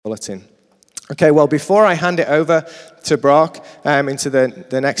bulletin. Okay, well, before I hand it over to Brock into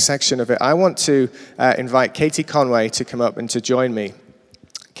the next section of it, I want to invite Katie Conway to come up and to join me.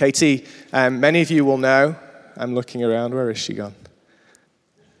 Katie, many of you will know, I'm looking around, where is she gone?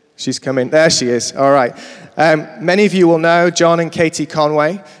 She's coming, there she is, all right. Many of you will know John and Katie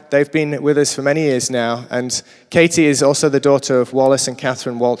Conway. They've been with us for many years now, and Katie is also the daughter of Wallace and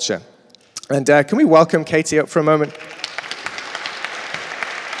Catherine Walcher. And can we welcome Katie up for a moment?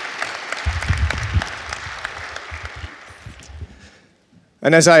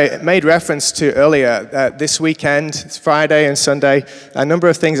 And as I made reference to earlier, this weekend, it's Friday and Sunday, a number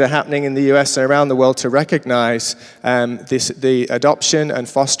of things are happening in the US and around the world to recognize the adoption and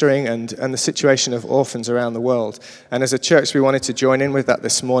fostering and the situation of orphans around the world. And as a church, we wanted to join in with that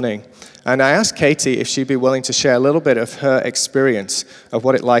this morning. And I asked Katie if she'd be willing to share a little bit of her experience of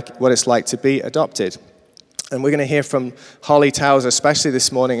what it's like to be adopted. And we're going to hear from Holly Towers, especially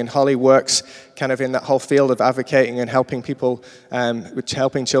this morning. And Holly works kind of in that whole field of advocating and helping people,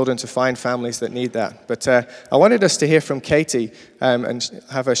 helping children to find families that need that. But I wanted us to hear from Katie and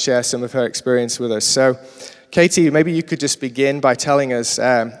have her share some of her experience with us. So, Katie, maybe you could just begin by telling us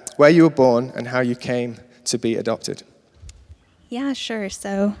where you were born and how you came to be adopted. Yeah, sure.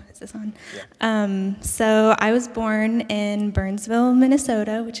 So, is this on? Yeah. So I was born in Burnsville,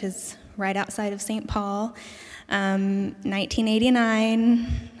 Minnesota, which is right outside of St. Paul, 1989.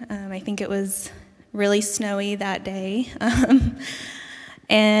 I think it was really snowy that day.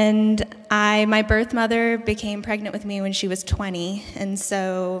 And my birth mother became pregnant with me when she was 20. And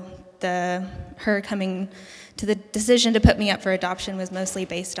so her coming to the decision to put me up for adoption was mostly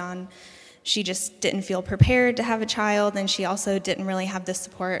based on she just didn't feel prepared to have a child, and she also didn't really have the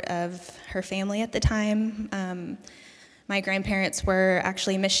support of her family at the time. My grandparents were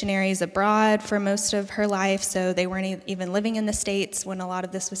actually missionaries abroad for most of her life, so they weren't even living in the States when a lot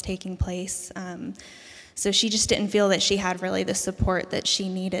of this was taking place. So she just didn't feel that she had really the support that she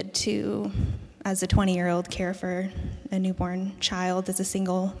needed to, as a 20-year-old, care for a newborn child as a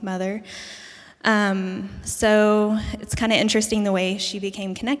single mother. So it's kind of interesting the way she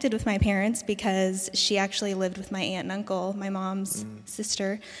became connected with my parents, because she actually lived with my aunt and uncle, my mom's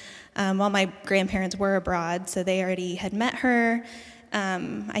sister, while my grandparents were abroad, so they already had met her,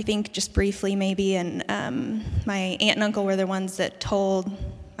 I think just briefly maybe, and my aunt and uncle were the ones that told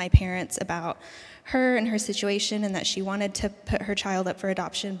my parents about her and her situation and that she wanted to put her child up for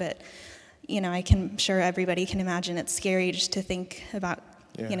adoption, but, I'm sure everybody can imagine it's scary just to think about,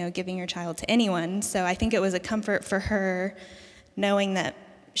 giving your child to anyone, so I think it was a comfort for her knowing that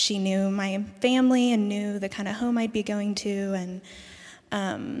she knew my family and knew the kind of home I'd be going to, and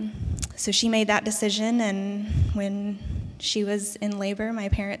so she made that decision, and when she was in labor, my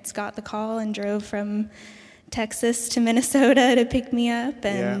parents got the call and drove from Texas to Minnesota to pick me up,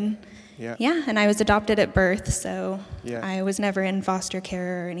 and and I was adopted at birth, so I was never in foster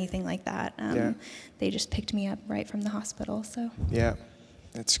care or anything like that. They just picked me up right from the hospital. So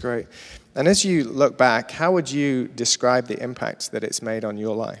that's great. And as you look back, how would you describe the impact that it's made on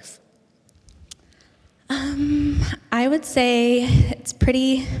your life? I would say it's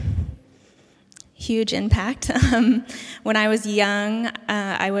pretty huge impact. When I was young,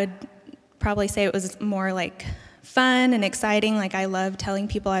 I would probably say it was more like fun and exciting. Like, I loved telling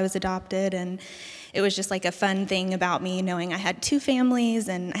people I was adopted, and it was just like a fun thing about me knowing I had two families,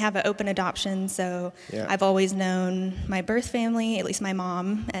 and I have an open adoption, so I've always known my birth family, at least my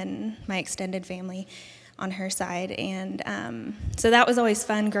mom, and my extended family on her side. And so that was always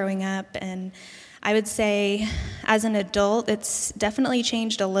fun growing up. And I would say as an adult, it's definitely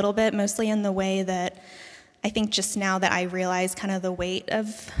changed a little bit, mostly in the way that I think just now that I realize kind of the weight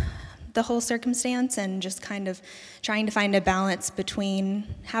of the whole circumstance and just kind of trying to find a balance between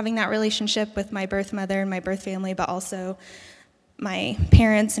having that relationship with my birth mother and my birth family, but also my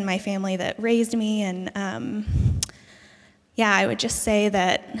parents and my family that raised me. And I would just say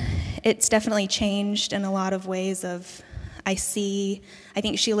that it's definitely changed in a lot of ways I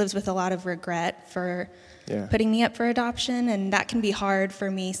think she lives with a lot of regret for putting me up for adoption, and that can be hard for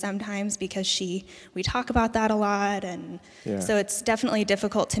me sometimes because we talk about that a lot, and so it's definitely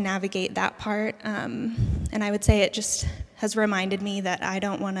difficult to navigate that part. And I would say it just has reminded me that I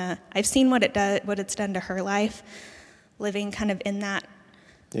don't want to. I've seen what it's done to her life, living kind of in that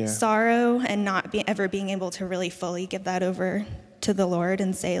sorrow and not ever being able to really fully give that over to the Lord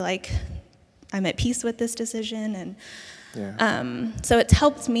and say, like, I'm at peace with this decision. And so it's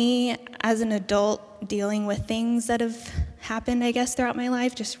helped me as an adult dealing with things that have happened, I guess, throughout my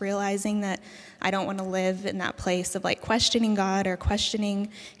life, just realizing that I don't want to live in that place of like questioning God or questioning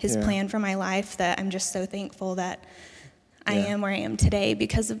his plan for my life, that I'm just so thankful that I am where I am today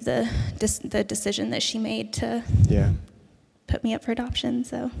because of the decision that she made to put me up for adoption.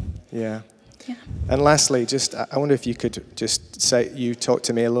 So yeah. And lastly, just I wonder if you could just say, you talked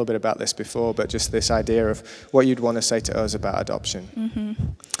to me a little bit about this before, but just this idea of what you'd want to say to us about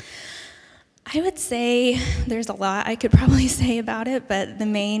adoption. I would say there's a lot I could probably say about it, but the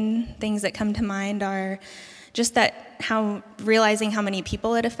main things that come to mind are just realizing how many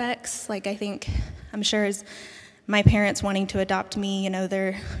people it affects. Like, I'm sure as my parents wanting to adopt me,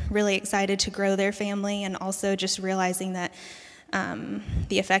 they're really excited to grow their family, and also just realizing that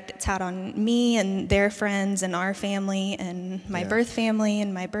the effect it's had on me and their friends and our family and my birth family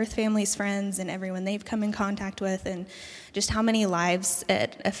and my birth family's friends and everyone they've come in contact with, and just how many lives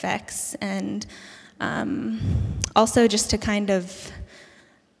it affects. And also just to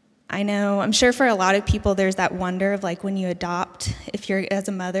I'm sure for a lot of people there's that wonder of like when you adopt, as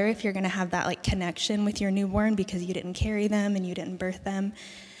a mother, if you're going to have that like connection with your newborn because you didn't carry them and you didn't birth them.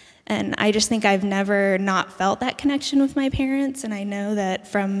 And I just think I've never not felt that connection with my parents. And I know that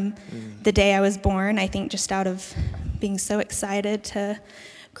from the day I was born, I think just out of being so excited to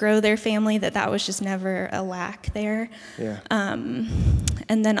grow their family, that was just never a lack there. And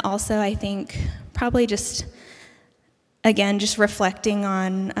then also I think probably just reflecting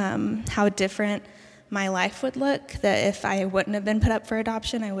on how different my life would look, that if I wouldn't have been put up for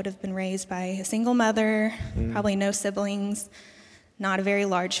adoption, I would have been raised by a single mother, probably no siblings, not a very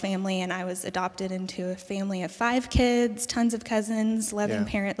large family, and I was adopted into a family of 5 kids, tons of cousins, loving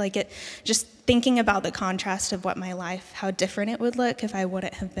parent. Just thinking about the contrast of what my life, how different it would look if I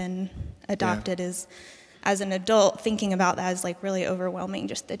wouldn't have been adopted as an adult, thinking about that is like really overwhelming,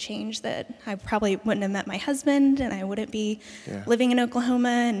 just the change that I probably wouldn't have met my husband and I wouldn't be living in Oklahoma.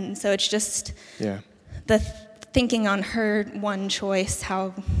 And so it's just the thinking on her one choice,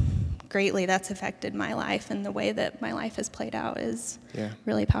 how greatly that's affected my life, and the way that my life has played out is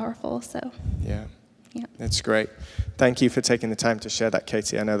really powerful. So That's great. Thank you for taking the time to share that,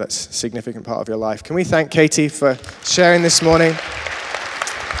 Katie. I know that's a significant part of your life. Can we thank Katie for sharing this morning?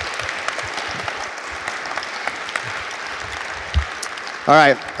 All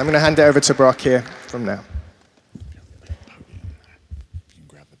right, I'm going to hand it over to Brock here from now. You can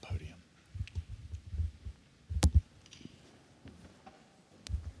grab the podium.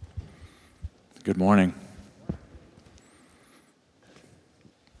 Good morning.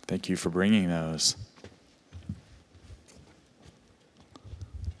 Thank you for bringing those.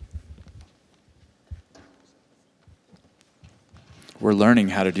 We're learning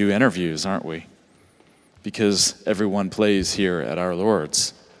how to do interviews, aren't we? Because everyone plays here at our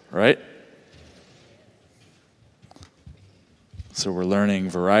Lord's, right? So we're learning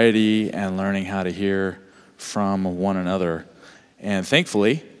variety and learning how to hear from one another. And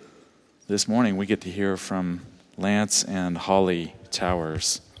thankfully, this morning we get to hear from Lance and Holly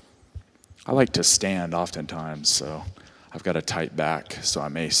Towers. I like to stand oftentimes, so I've got a tight back, so I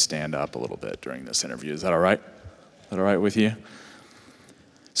may stand up a little bit during this interview. Is that all right? Is that all right with you?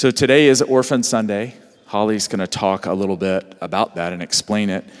 So today is Orphan Sunday. Holly's going to talk a little bit about that and explain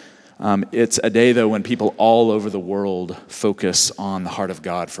it. It's a day, though, when people all over the world focus on the heart of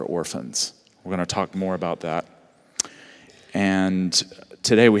God for orphans. We're going to talk more about that. And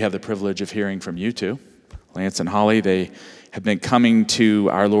today we have the privilege of hearing from you two, Lance and Holly. They have been coming to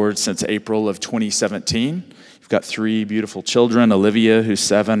our Lord since April of 2017. You've got 3 beautiful children, Olivia, who's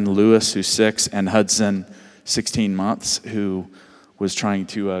 7, Lewis, who's 6, and Hudson, 16 months, who was trying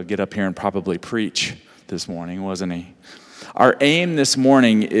to get up here and probably preach this morning, wasn't he? Our aim this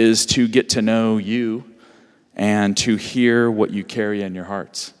morning is to get to know you and to hear what you carry in your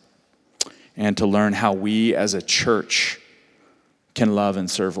hearts and to learn how we as a church can love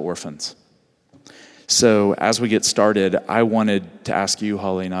and serve orphans. So as we get started, I wanted to ask you,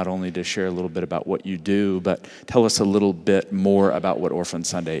 Holly, not only to share a little bit about what you do, but tell us a little bit more about what Orphan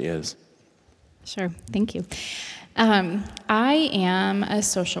Sunday is. Sure, thank you. I am a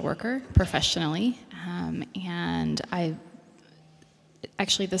social worker professionally, and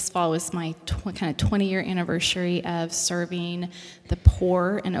actually this fall was my kind of 20-year anniversary of serving the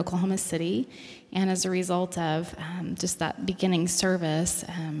poor in Oklahoma City, and as a result of just that beginning service,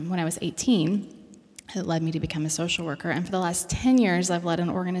 when I was 18, it led me to become a social worker, and for the last 10 years I've led an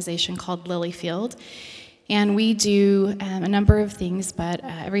organization called Lilyfield. And we do a number of things, but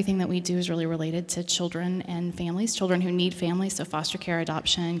everything that we do is really related to children and families, children who need families, so foster care,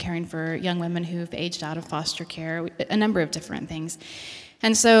 adoption, caring for young women who've aged out of foster care, a number of different things.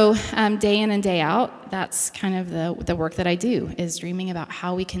 And so day in and day out, that's kind of the work that I do, is dreaming about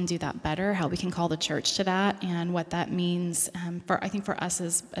how we can do that better, how we can call the church to that, and what that means I think for us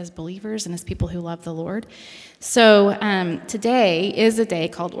as believers and as people who love the Lord. So today is a day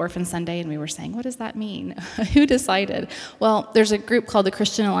called Orphan Sunday, and we were saying, what does that mean? Who decided? Well, there's a group called the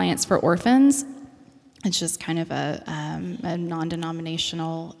Christian Alliance for Orphans. It's just kind of a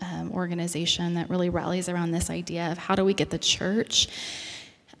non-denominational organization that really rallies around this idea of how do we get the church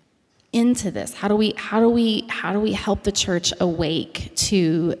into this? How do we help the church awake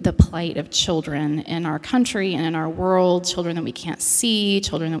to the plight of children in our country and in our world, children that we can't see,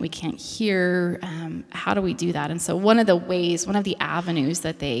 children that we can't hear? How do we do that? And so one of the avenues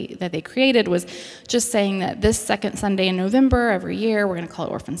that they created was just saying that this second Sunday in November every year, we're going to call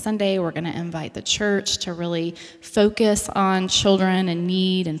it Orphan Sunday. We're going to invite the church to really focus on children and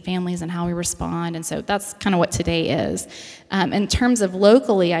need and families and how we respond. And so that's kind of what today is. In terms of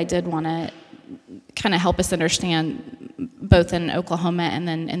locally, I did want to kind of help us understand, both in Oklahoma and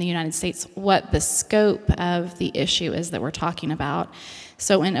then in the United States, what the scope of the issue is that we're talking about.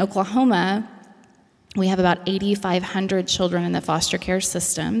 So in Oklahoma, we have about 8,500 children in the foster care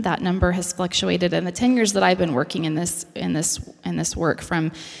system. That number has fluctuated in the 10 years that I've been working in this work.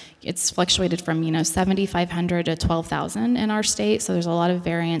 It's fluctuated from 7,500 to 12,000 in our state. So there's a lot of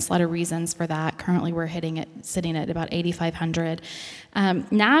variance, a lot of reasons for that. Currently, we're sitting at about 8,500.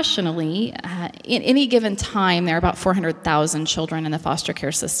 Nationally, in any given time, there are about 400,000 children in the foster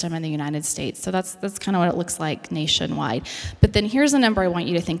care system in the United States. So that's kind of what it looks like nationwide. But then here's a number I want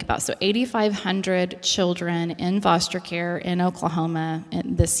you to think about. So 8,500 children in foster care in Oklahoma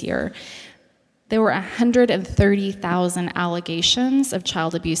this year. There were 130,000 allegations of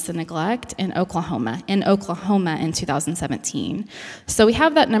child abuse and neglect in Oklahoma in 2017. So we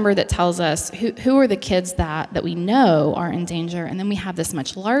have that number that tells us who are the kids that we know are in danger, and then we have this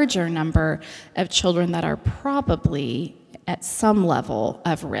much larger number of children that are probably at some level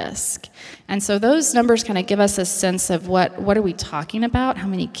of risk. And so those numbers kind of give us a sense of what are we talking about? How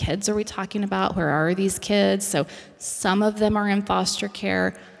many kids are we talking about? Where are these kids? So some of them are in foster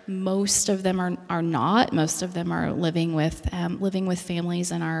care. Most of them are not. Most of them are living with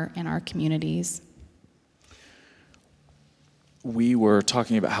families in our communities. We were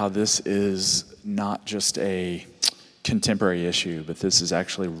talking about how this is not just a contemporary issue, but this is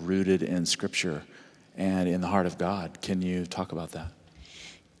actually rooted in Scripture and in the heart of God. Can you talk about that?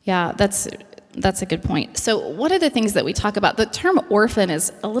 Yeah, that's a good point. So one of the things that we talk about, the term orphan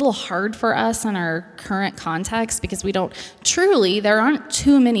is a little hard for us in our current context because there aren't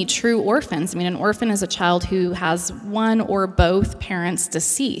too many true orphans. I mean, an orphan is a child who has one or both parents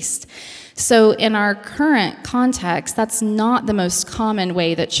deceased. So in our current context, that's not the most common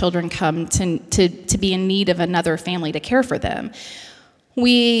way that children come to be in need of another family to care for them.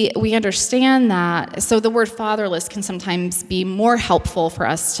 We understand that, so the word fatherless can sometimes be more helpful for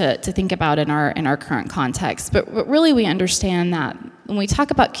us to think about in our current context. But really we understand that when we talk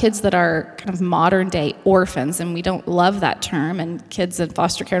about kids that are kind of modern day orphans, and we don't love that term, and kids in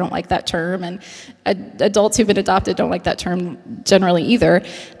foster care don't like that term, and adults who've been adopted don't like that term generally either,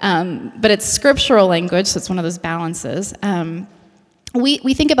 but it's scriptural language, so it's one of those balances.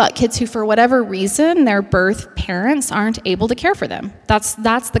 We think about kids who, for whatever reason, their birth parents aren't able to care for them. That's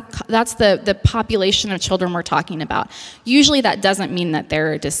the population of children we're talking about. Usually that doesn't mean that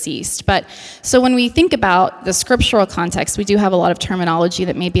they're deceased. But so when we think about the scriptural context, we do have a lot of terminology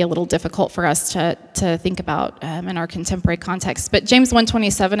that may be a little difficult for us to think about in our contemporary context. But James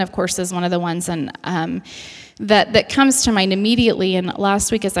 1:27, of course, is one of the ones that comes to mind immediately. And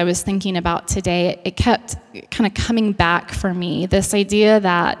last week, as I was thinking about today, it kept kind of coming back for me, this idea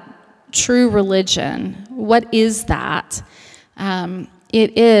that true religion, what is that?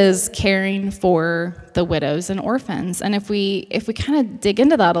 It is caring for the widows and orphans. And if we kind of dig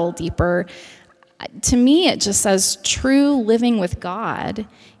into that a little deeper, to me, it just says true living with God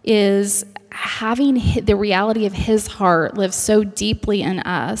is having the reality of His heart live so deeply in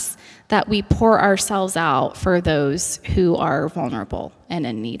us that we pour ourselves out for those who are vulnerable and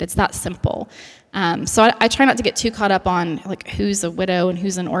in need. It's that simple. So I try not to get too caught up on like who's a widow and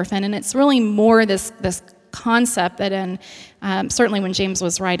who's an orphan, and it's really more this concept that certainly when James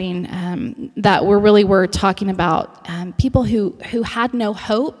was writing, that we're talking about people who had no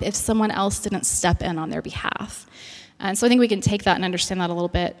hope if someone else didn't step in on their behalf. And so I think we can take that and understand that a little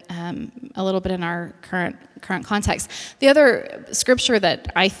bit in our current context. The other scripture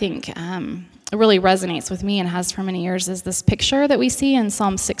that I think really resonates with me and has for many years is this picture that we see in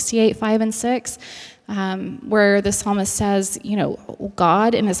Psalm 68, 5 and 6, where the psalmist says,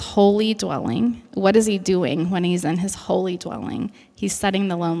 God in his holy dwelling, what is he doing when he's in his holy dwelling? He's setting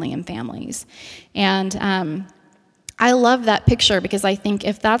the lonely in families. And I love that picture because I think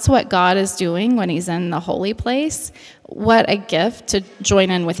if that's what God is doing when he's in the holy place, what a gift to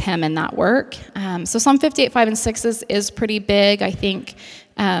join in with him in that work. So Psalm 58, 5 and 6 is pretty big, I think,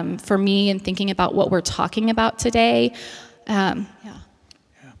 for me in thinking about what we're talking about today. I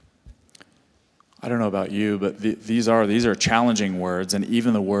don't know about you, but these are challenging words, and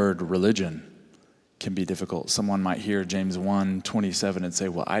even the word religion can be difficult. Someone might hear James 1:27 and say,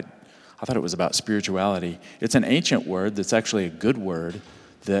 well, I thought it was about spirituality. It's an ancient word that's actually a good word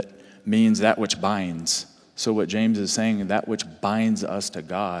that means that which binds. So what James is saying, that which binds us to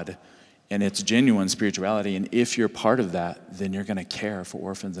God, and it's genuine spirituality. And if you're part of that, then you're going to care for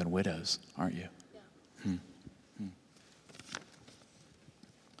orphans and widows, aren't you? Yeah.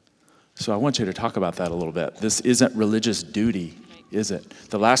 So I want you to talk about that a little bit. This isn't religious duty, is it?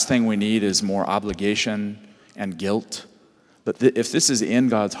 The last thing we need is more obligation and guilt. But if this is in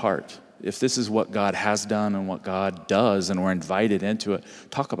God's heart, if this is what God has done and what God does and we're invited into it,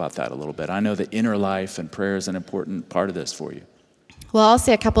 talk about that a little bit. I know the inner life and prayer is an important part of this for you. Well, I'll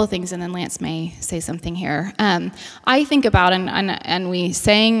say a couple of things and then Lance may say something here. I think about, and we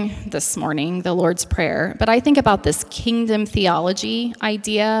sang this morning, the Lord's Prayer, but I think about this kingdom theology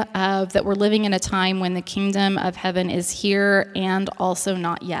idea of that we're living in a time when the kingdom of heaven is here and also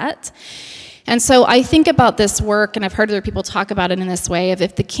not yet. And so I think about this work, and I've heard other people talk about it in this way, of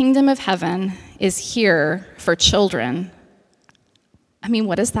if the kingdom of heaven is here for children, I mean,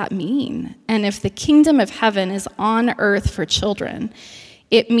 what does that mean? And if the kingdom of heaven is on earth for children,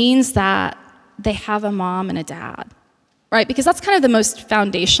 it means that they have a mom and a dad, right? Because that's kind of the most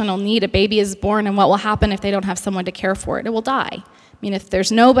foundational need. A baby is born, and what will happen if they don't have someone to care for it? It will die. I mean, if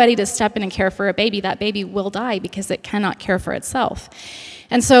there's nobody to step in and care for a baby, that baby will die because it cannot care for itself.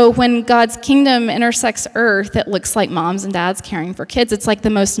 And so when God's kingdom intersects earth, it looks like moms and dads caring for kids. It's like the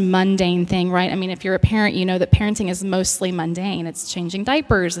most mundane thing, right? I mean, if you're a parent, you know that parenting is mostly mundane. It's changing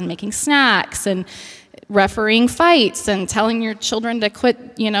diapers and making snacks and refereeing fights and telling your children to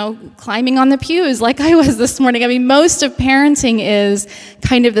quit, climbing on the pews like I was this morning. I mean, most of parenting is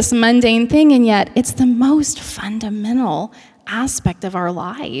kind of this mundane thing, and yet it's the most fundamental aspect of our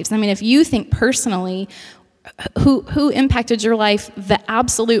lives. I mean, if you think personally, who impacted your life the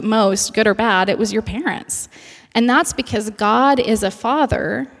absolute most, good or bad, it was your parents. And that's because God is a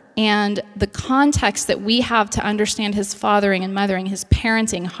father, and the context that we have to understand his fathering and mothering, his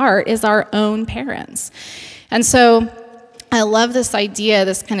parenting heart, is our own parents. And so I love this idea,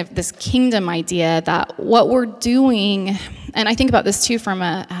 this kingdom idea, that what we're doing, and I think about this too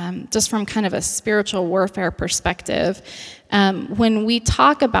from just from kind of a spiritual warfare perspective, when we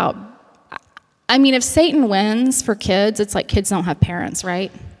talk about, I mean, if Satan wins for kids, it's like kids don't have parents, right?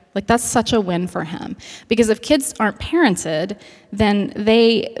 Like that's such a win for him. Because if kids aren't parented, then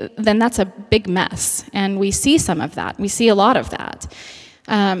that's a big mess. And we see some of that. We see a lot of that.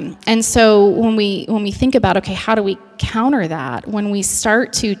 And so when we think about, okay, how do we counter that? When we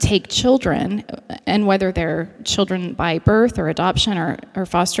start to take children, and whether they're children by birth or adoption or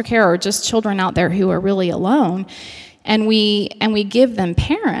foster care, or just children out there who are really alone, and we give them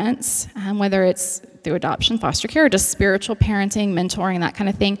parents, whether it's through adoption, foster care, or just spiritual parenting, mentoring, that kind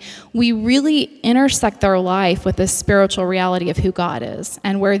of thing, we really intersect their life with the spiritual reality of who God is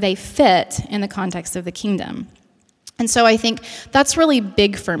and where they fit in the context of the kingdom. And so I think that's really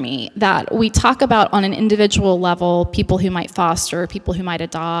big for me, that we talk about on an individual level, people who might foster, people who might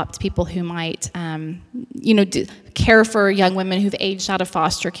adopt, people who might, care for young women who've aged out of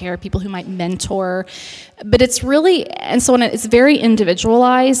foster care, people who might mentor. But it's really, and so it's very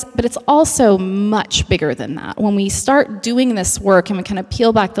individualized, but it's also much bigger than that. When we start doing this work and we kind of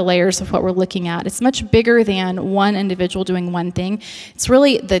peel back the layers of what we're looking at, it's much bigger than one individual doing one thing. It's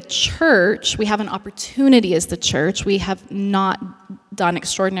really the church. We have an opportunity as the church. We have not done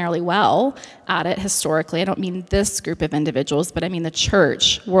extraordinarily well at it historically. I don't mean this group of individuals, but I mean the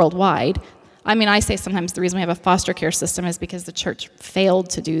church worldwide. I mean, I say sometimes the reason we have a foster care system is because the church failed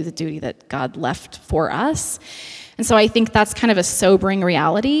to do the duty that God left for us. And so I think that's kind of a sobering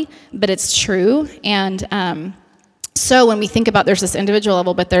reality, but it's true. And so when we think about there's this individual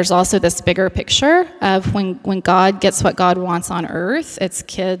level, but there's also this bigger picture of when God gets what God wants on earth, it's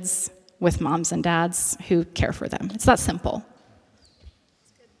kids with moms and dads who care for them. It's that simple.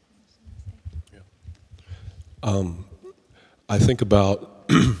 I think about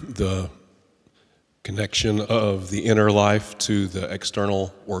the connection of the inner life to the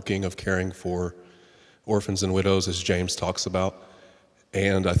external working of caring for orphans and widows, as James talks about.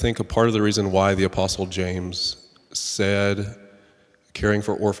 And I think a part of the reason why the Apostle James said caring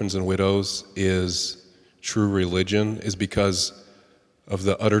for orphans and widows is true religion is because of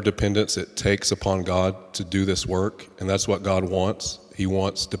the utter dependence it takes upon God to do this work. And that's what God wants. He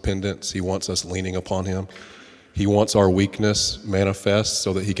wants dependence. He wants us leaning upon him. He wants our weakness manifest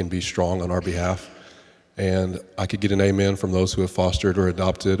so that he can be strong on our behalf. And I could get an amen from those who have fostered or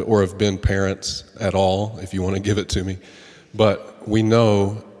adopted or have been parents at all, if you want to give it to me. But we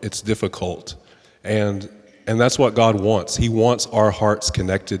know it's difficult. And that's what God wants. He wants our hearts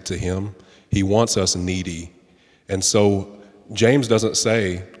connected to him. He wants us needy. And so James doesn't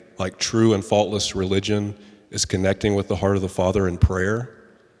say, like, true and faultless religion is connecting with the heart of the Father in prayer.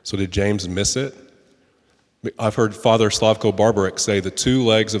 So did James miss it? I've heard Father Slavko Barbarek say the two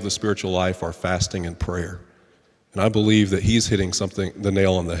legs of the spiritual life are fasting and prayer. And I believe that he's hitting the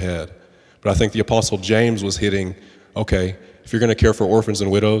nail on the head. But I think the Apostle James was hitting, okay, if you're going to care for orphans and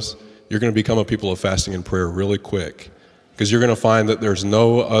widows, you're going to become a people of fasting and prayer really quick. Because you're going to find that there's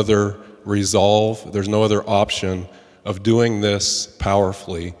no other resolve, there's no other option of doing this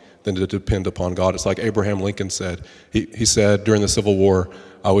powerfully than to depend upon God. It's like Abraham Lincoln said. He said during the Civil War,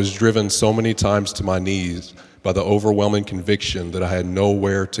 I was driven so many times to my knees by the overwhelming conviction that I had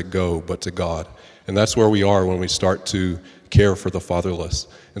nowhere to go but to God. And that's where we are when we start to care for the fatherless.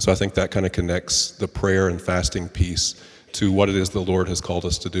 And so I think that kind of connects the prayer and fasting piece to what it is the Lord has called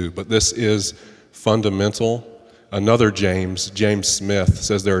us to do. But this is fundamental. Another James Smith,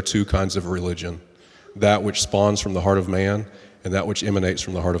 says there are two kinds of religion, that which spawns from the heart of man and that which emanates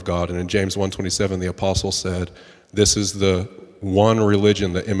from the heart of God. And in James 1:27, the apostle said, this is the one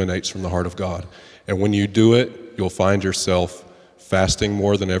religion that emanates from the heart of God. And when you do it, you'll find yourself fasting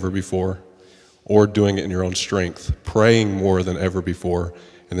more than ever before, or doing it in your own strength, praying more than ever before,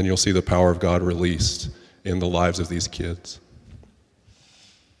 and then you'll see the power of God released in the lives of these kids.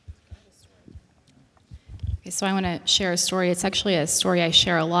 Okay, so I want to share a story. It's actually a story I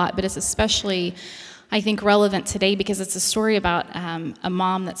share a lot, but it's especially, I think, relevant today because it's a story about a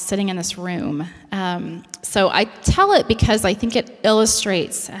mom that's sitting in this room. So I tell it because I think it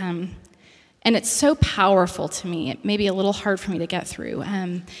illustrates, and it's so powerful to me. It may be a little hard for me to get through.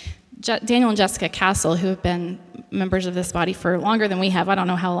 Daniel and Jessica Castle, who have been members of this body for longer than we have, I don't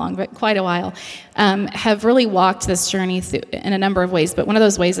know how long, but quite a while, have really walked this journey in a number of ways, but one of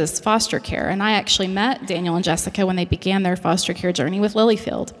those ways is foster care. And I actually met Daniel and Jessica when they began their foster care journey with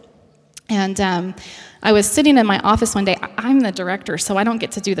Lilyfield. And I was sitting in my office one day. I'm the director, so I don't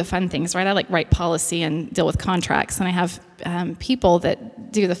get to do the fun things, right? I write policy and deal with contracts, and I have people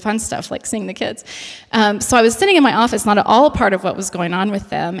that do the fun stuff, like seeing the kids. So I was sitting in my office, not at all a part of what was going on with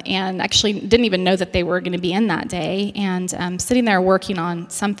them, and actually didn't even know that they were going to be in that day. And sitting there working on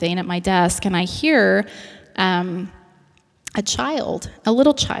something at my desk, and I hear a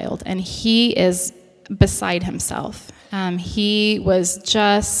little child, and he is beside himself. He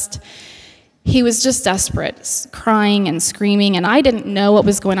was just desperate, crying and screaming, and I didn't know what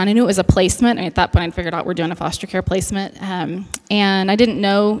was going on. I knew it was a placement, and at that point I figured out we're doing a foster care placement, and I didn't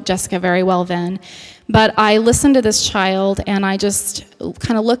know Jessica very well then, but I listened to this child, and I just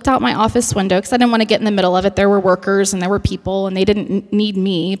kind of looked out my office window, because I didn't want to get in the middle of it. There were workers, and there were people, and they didn't need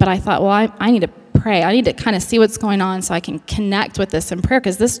me, but I thought, well, I need to pray. I need to kind of see what's going on so I can connect with this in prayer,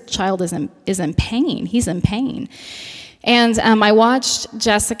 because this child is in pain. He's in pain. And I watched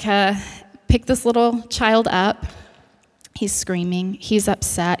Jessica pick this little child up. He's screaming, he's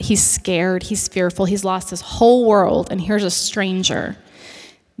upset, he's scared, he's fearful, he's lost his whole world, and here's a stranger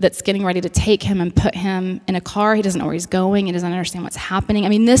that's getting ready to take him and put him in a car. He doesn't know where he's going, he doesn't understand what's happening. I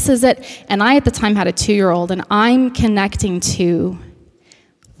mean, this is it. And I, at the time, had a 2-year-old, and I'm connecting to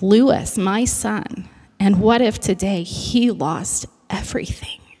Lewis, my son, and what if today he lost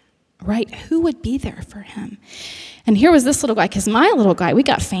everything, right? Who would be there for him? And here was this little guy, because my little guy, we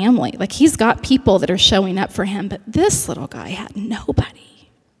got family. He's got people that are showing up for him, but this little guy had nobody.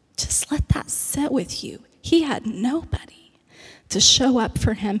 Just let that sit with you. He had nobody to show up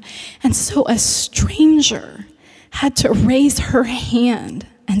for him. And so a stranger had to raise her hand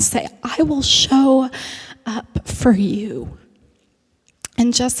and say, I will show up for you.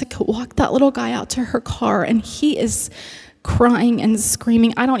 And Jessica walked that little guy out to her car, and he is crying and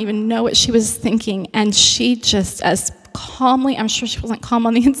screaming. I don't even know what she was thinking. And she just, as calmly, I'm sure she wasn't calm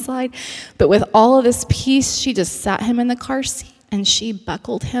on the inside, but with all of this peace, she just sat him in the car seat, and she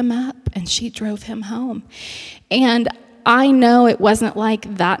buckled him up, and she drove him home. And I know it wasn't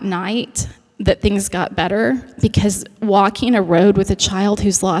like that night that things got better, because walking a road with a child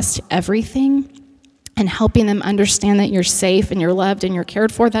who's lost everything and helping them understand that you're safe and you're loved and you're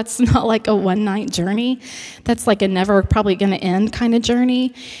cared for. That's not like a one-night journey. That's like a never probably going to end kind of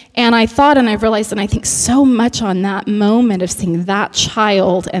journey. And I thought, and I realized, and I think so much on that moment of seeing that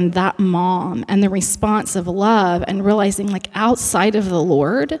child and that mom and the response of love and realizing, like, outside of the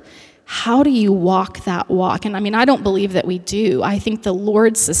Lord, how do you walk that walk? And I mean, I don't believe that we do. I think the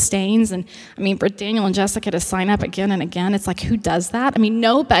Lord sustains. And I mean, for Daniel and Jessica to sign up again and again, it's like, who does that? I mean,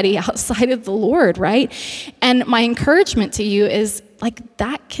 nobody outside of the Lord, right? And my encouragement to you is, like,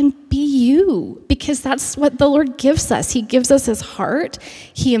 that can be you, because that's what the Lord gives us. He gives us his heart.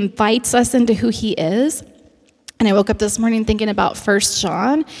 He invites us into who he is. And I woke up this morning thinking about 1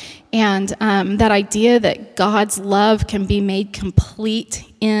 John and that idea that God's love can be made complete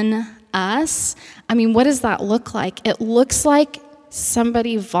in us. I mean, what does that look like? It looks like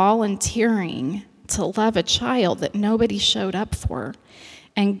somebody volunteering to love a child that nobody showed up for.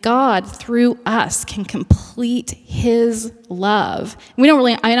 And God, through us, can complete his love. I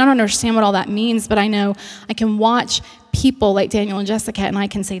don't understand what all that means, but I know I can watch people like Daniel and Jessica, and I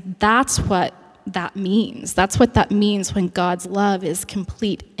can say, that's what that means. That's what that means when God's love is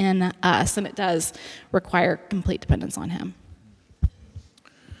complete in us, and it does require complete dependence on him.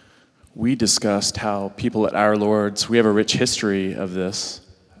 We discussed how people at Our Lord's, we have a rich history of this,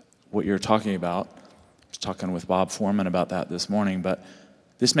 what you're talking about. I was talking with Bob Foreman about that this morning, but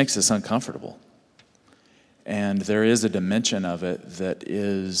this makes us uncomfortable. And there is a dimension of it that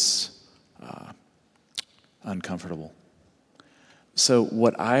is uncomfortable. So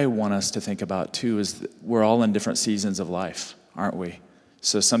what I want us to think about too is that we're all in different seasons of life, aren't we?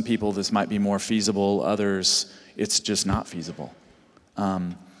 So some people this might be more feasible, others it's just not feasible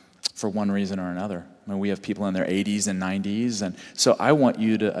for one reason or another. I mean, we have people in their 80s and 90s, and so I want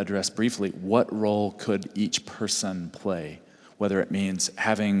you to address briefly what role could each person play, whether it means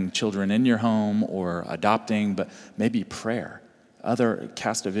having children in your home or adopting, but maybe prayer,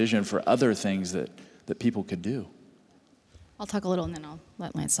 cast a vision for other things that people could do. I'll talk a little, and then I'll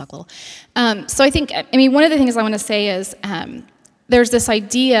let Lance talk a little. So I think, one of the things I want to say is there's this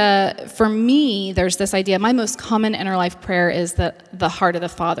idea, for me, my most common inner life prayer is that the heart of the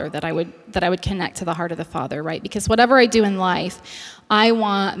Father, that I would connect to the heart of the Father, right? Because whatever I do in life, I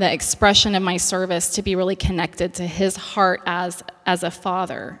want the expression of my service to be really connected to his heart as a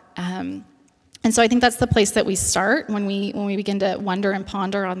father. And so I think that's the place that we start when we begin to wonder and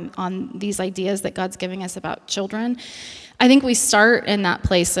ponder on these ideas that God's giving us about children. I think we start in that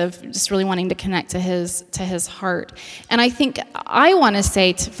place of just really wanting to connect to his heart. And I think I want to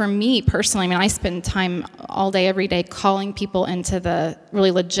say, for me personally, I spend time all day, every day, calling people into the really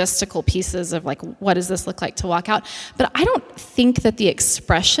logistical pieces of, like, what does this look like to walk out? But I don't think that the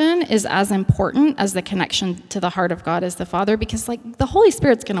expression is as important as the connection to the heart of God as the Father, because, like, the Holy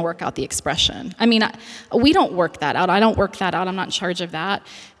Spirit's going to work out the expression. We don't work that out. I don't work that out. I'm not in charge of that.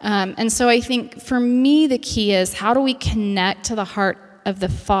 And so I think for me, the key is, how do we connect to the heart of the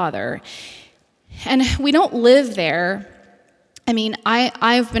Father? And we don't live there.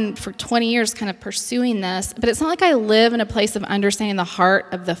 I've been for 20 years kind of pursuing this, but it's not like I live in a place of understanding the heart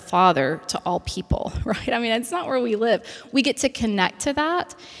of the Father to all people, right? It's not where we live. We get to connect to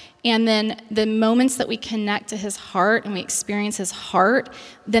that. And then the moments that we connect to his heart and we experience his heart,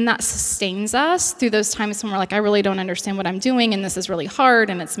 then that sustains us through those times when we're like, I really don't understand what I'm doing, and this is really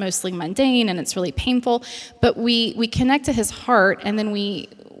hard, and it's mostly mundane, and it's really painful. But we connect to his heart, and then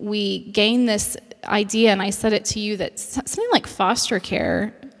we gain this idea, and I said it to you, that something like foster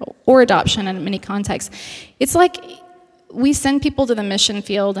care or adoption in many contexts, it's like we send people to the mission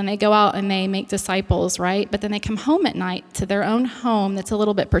field and they go out and they make disciples, right? But then they come home at night to their own home that's a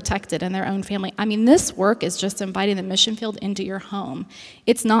little bit protected and their own family. This work is just inviting the mission field into your home.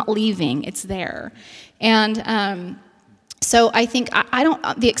 It's not leaving, it's there. And so I think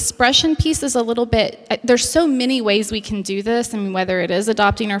the expression piece is a little bit, there's so many ways we can do this. Whether it is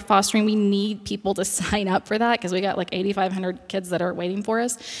adopting or fostering, we need people to sign up for that, because we got like 8,500 kids that are waiting for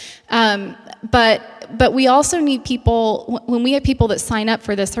us. But we also need people, when we have people that sign up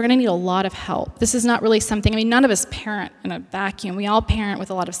for this, they're going to need a lot of help. This is not really something, none of us parent in a vacuum. We all parent with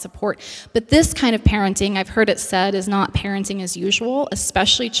a lot of support. But this kind of parenting, I've heard it said, is not parenting as usual,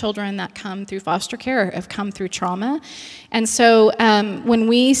 especially children that come through foster care or have come through trauma. And so when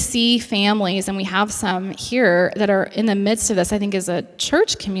we see families, and we have some here that are in the midst of this, I think as a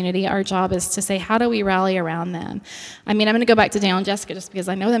church community, our job is to say, how do we rally around them? I mean, I'm going to go back to Daniel and Jessica just because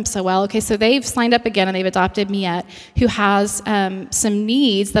I know them so well. Okay, so they've signed up again, and they've adopted Miette, who has some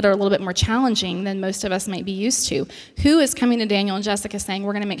needs that are a little bit more challenging than most of us might be used to. Who is coming to Daniel and Jessica saying,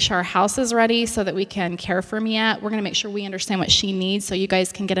 we're going to make sure our house is ready so that we can care for Miette. We're going to make sure we understand what she needs so you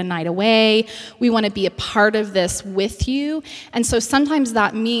guys can get a night away. We want to be a part of this with you. And so sometimes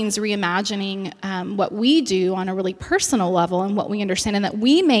that means reimagining what we do on a really personal level and what we understand, and that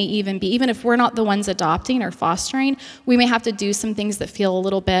we may even be, even if we're not the ones adopting or fostering, we may have to do some things that feel a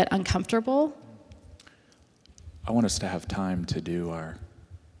little bit uncomfortable. I want us to have time to do our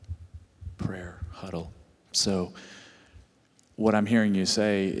prayer huddle. So what I'm hearing you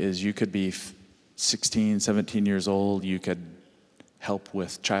say is you could be 16, 17 years old, you could help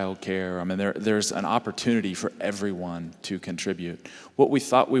with childcare. I mean, there's an opportunity for everyone to contribute. What we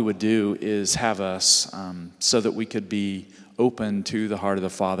thought we would do is have us, so that we could be open to the heart of the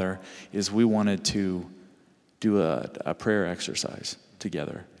Father, is we wanted to do a prayer exercise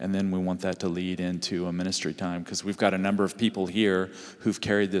together. And then we want that to lead into a ministry time, because we've got a number of people here who've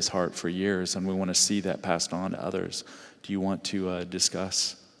carried this heart for years, and we want to see that passed on to others. Do you want to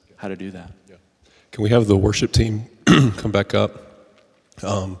discuss how to do that? Yeah. Can we have the worship team come back up?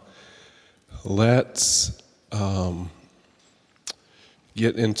 Let's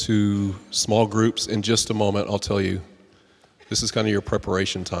get into small groups in just a moment. I'll tell you, this is kind of your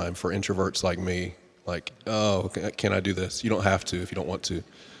preparation time for introverts like me. Like, oh, can I do this? You don't have to if you don't want to.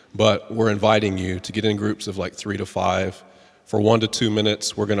 But we're inviting you to get in groups of like 3 to 5. For 1 to 2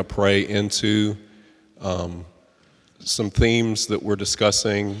 minutes, we're going to pray into some themes that we're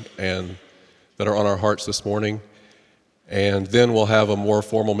discussing and that are on our hearts this morning. And then we'll have a more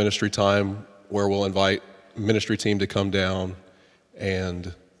formal ministry time where we'll invite ministry team to come down,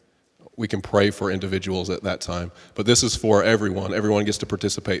 and we can pray for individuals at that time. But this is for everyone. Everyone gets to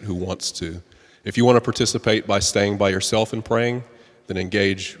participate who wants to. If you want to participate by staying by yourself and praying, then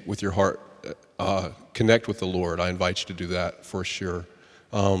engage with your heart, connect with the Lord. I invite you to do that for sure.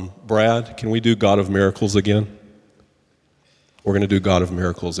 Brad, can we do God of Miracles again? We're going to do God of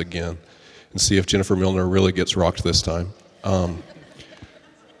Miracles again and see if Jennifer Milner really gets rocked this time.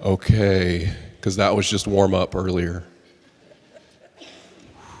 Okay, because that was just warm up earlier.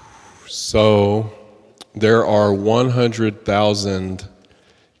 So there are 100,000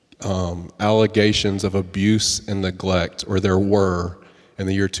 allegations of abuse and neglect, or there were, in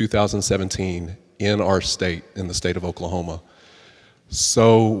the year 2017 in our state, in the state of Oklahoma.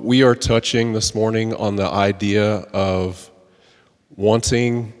 So we are touching this morning on the idea of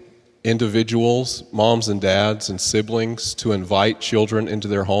wanting individuals, moms and dads and siblings, to invite children into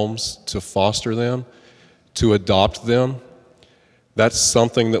their homes, to foster them, to adopt them. That's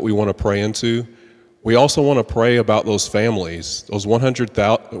something that we want to pray into. We also want to pray about those families, those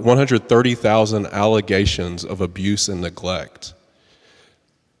 130,000 allegations of abuse and neglect.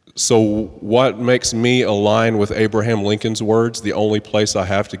 So what makes me align with Abraham Lincoln's words, the only place I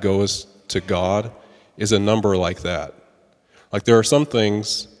have to go is to God, is a number like that. Like, there are some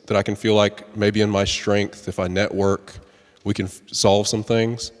things that I can feel like maybe in my strength, if I network, we can solve some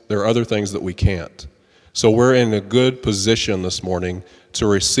things. There are other things that we can't. So we're in a good position this morning to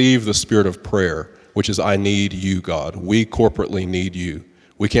receive the spirit of prayer, which is, I need you, God. We corporately need you.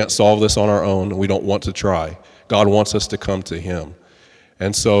 We can't solve this on our own, and we don't want to try. God wants us to come to him.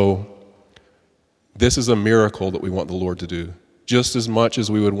 And so this is a miracle that we want the Lord to do. Just as much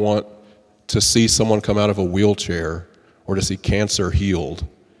as we would want to see someone come out of a wheelchair or to see cancer healed,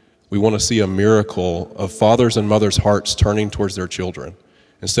 we want to see a miracle of fathers and mothers' hearts turning towards their children.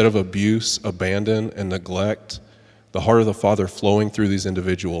 Instead of abuse, abandon, and neglect, the heart of the Father flowing through these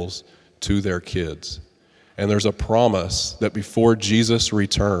individuals to their kids. And there's a promise that before Jesus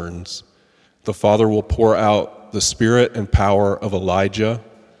returns, the Father will pour out the spirit and power of Elijah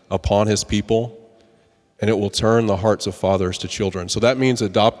upon his people, and it will turn the hearts of fathers to children. So that means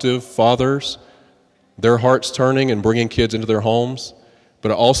adoptive fathers, their hearts turning and bringing kids into their homes, but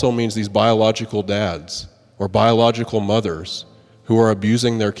it also means these biological dads or biological mothers who are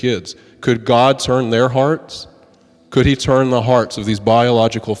abusing their kids. Could God turn their hearts? Could he turn the hearts of these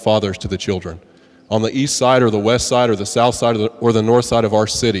biological fathers to the children? On the east side or the west side or the south side or the north side of our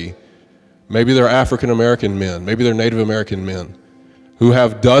city, maybe they're African American men, maybe they're Native American men who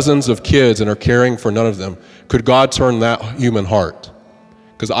have dozens of kids and are caring for none of them. Could God turn that human heart?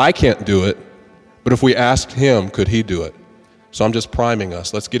 Because I can't do it, but if we asked him, could he do it? So I'm just priming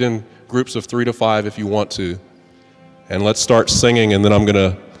us. Let's get in groups of 3 to 5 if you want to. And let's start singing, and then I'm going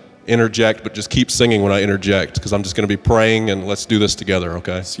to interject, but just keep singing when I interject, because I'm just going to be praying, and let's do this together,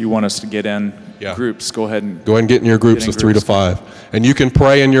 okay? So you want us to get in Yeah. groups. Go ahead and Go ahead and get in your groups Get in of 3 to groups. 5. And you can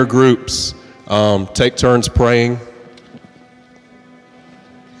pray in your groups. Take turns praying.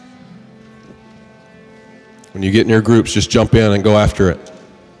 When you get in your groups, just jump in and go after it.